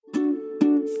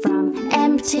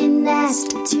empty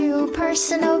nest to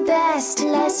personal best.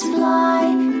 Let's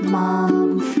fly,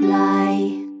 Mom,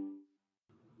 fly.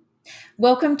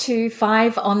 Welcome to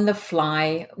 5 on the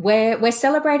Fly, where we're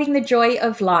celebrating the joy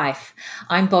of life.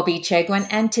 I'm Bobby Chegwin,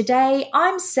 and today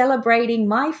I'm celebrating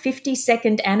my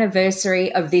 52nd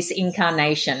anniversary of this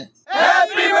incarnation.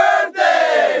 Happy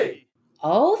birthday!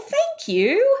 Oh, thank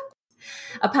you.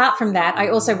 Apart from that, I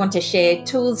also want to share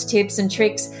tools, tips, and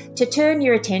tricks to turn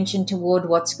your attention toward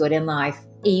what's good in life,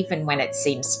 even when it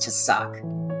seems to suck.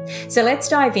 So let's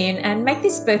dive in and make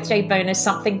this birthday bonus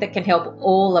something that can help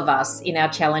all of us in our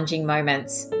challenging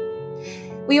moments.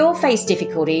 We all face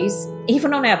difficulties,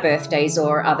 even on our birthdays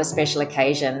or other special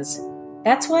occasions.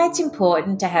 That's why it's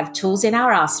important to have tools in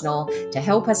our arsenal to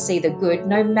help us see the good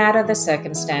no matter the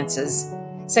circumstances.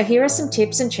 So here are some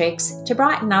tips and tricks to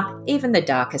brighten up even the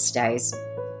darkest days.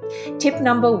 Tip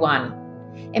number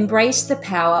 1, embrace the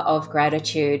power of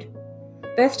gratitude.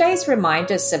 Birthdays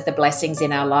remind us of the blessings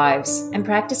in our lives, and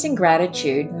practicing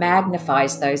gratitude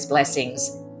magnifies those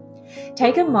blessings.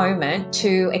 Take a moment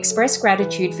to express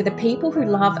gratitude for the people who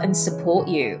love and support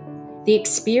you, the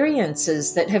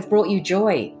experiences that have brought you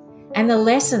joy, and the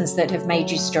lessons that have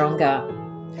made you stronger.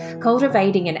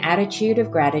 Cultivating an attitude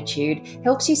of gratitude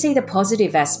helps you see the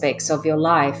positive aspects of your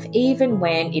life, even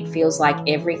when it feels like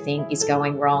everything is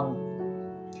going wrong.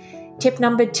 Tip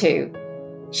number 2,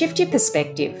 shift your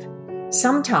perspective.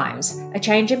 Sometimes a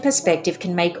change in perspective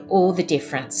can make all the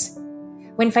difference.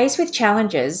 When faced with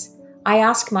challenges, I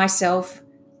ask myself,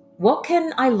 what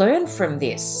can I learn from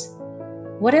this?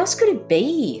 What else could it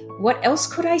be? What else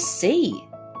could I see?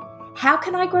 How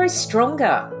can I grow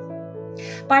stronger?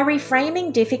 By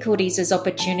reframing difficulties as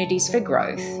opportunities for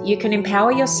growth, you can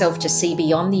empower yourself to see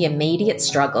beyond the immediate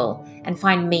struggle and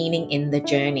find meaning in the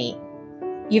journey.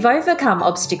 You've overcome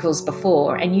obstacles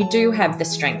before, and you do have the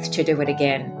strength to do it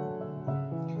again.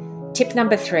 Tip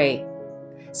number 3,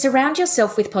 surround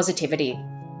yourself with positivity.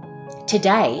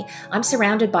 Today, I'm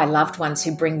surrounded by loved ones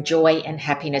who bring joy and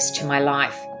happiness to my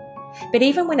life. But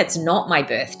even when it's not my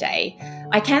birthday,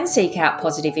 I can seek out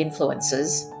positive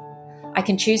influences. I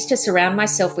can choose to surround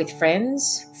myself with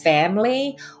friends,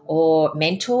 family, or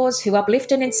mentors who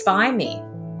uplift and inspire me.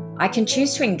 I can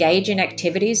choose to engage in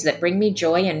activities that bring me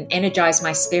joy and energize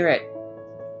my spirit.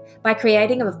 By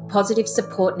creating a positive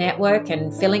support network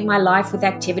and filling my life with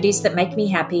activities that make me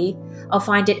happy, I'll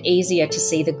find it easier to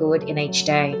see the good in each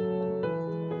day.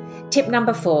 Tip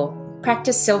number 4,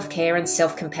 practice self-care and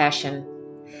self-compassion.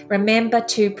 Remember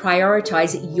to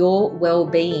prioritize your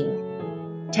well-being.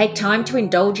 Take time to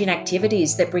indulge in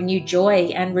activities that bring you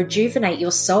joy and rejuvenate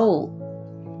your soul.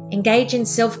 Engage in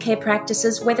self-care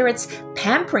practices, whether it's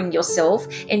pampering yourself,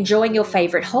 enjoying your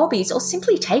favorite hobbies, or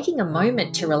simply taking a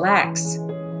moment to relax.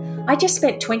 I just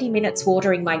spent 20 minutes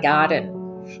watering my garden.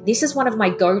 This is one of my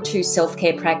go-to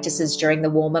self-care practices during the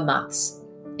warmer months.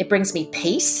 It brings me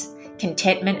peace,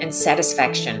 contentment, and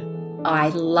satisfaction. I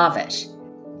love it.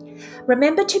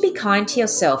 Remember to be kind to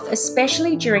yourself,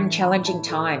 especially during challenging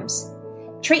times.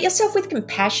 Treat yourself with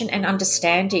compassion and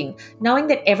understanding, knowing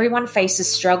that everyone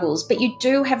faces struggles, but you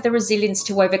do have the resilience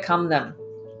to overcome them.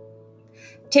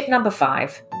 Tip number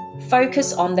 5,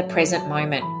 focus on the present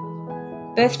moment.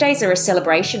 Birthdays are a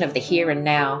celebration of the here and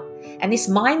now, and this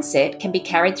mindset can be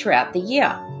carried throughout the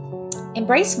year.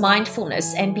 Embrace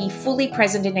mindfulness and be fully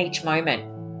present in each moment.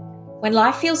 When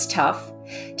life feels tough,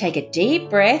 take a deep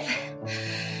breath,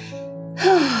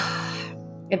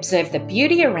 observe the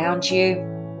beauty around you,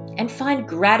 and find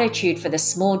gratitude for the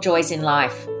small joys in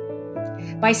life.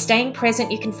 By staying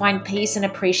present, you can find peace and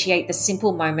appreciate the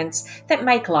simple moments that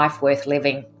make life worth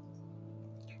living.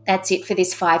 That's it for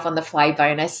this 5 on the Fly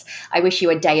bonus. I wish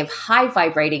you a day of high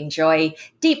vibrating joy,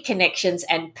 deep connections,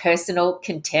 and personal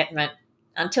contentment.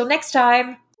 Until next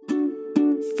time.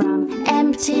 From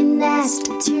empty nest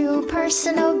to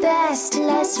personal best.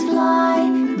 Let's fly,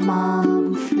 Mom.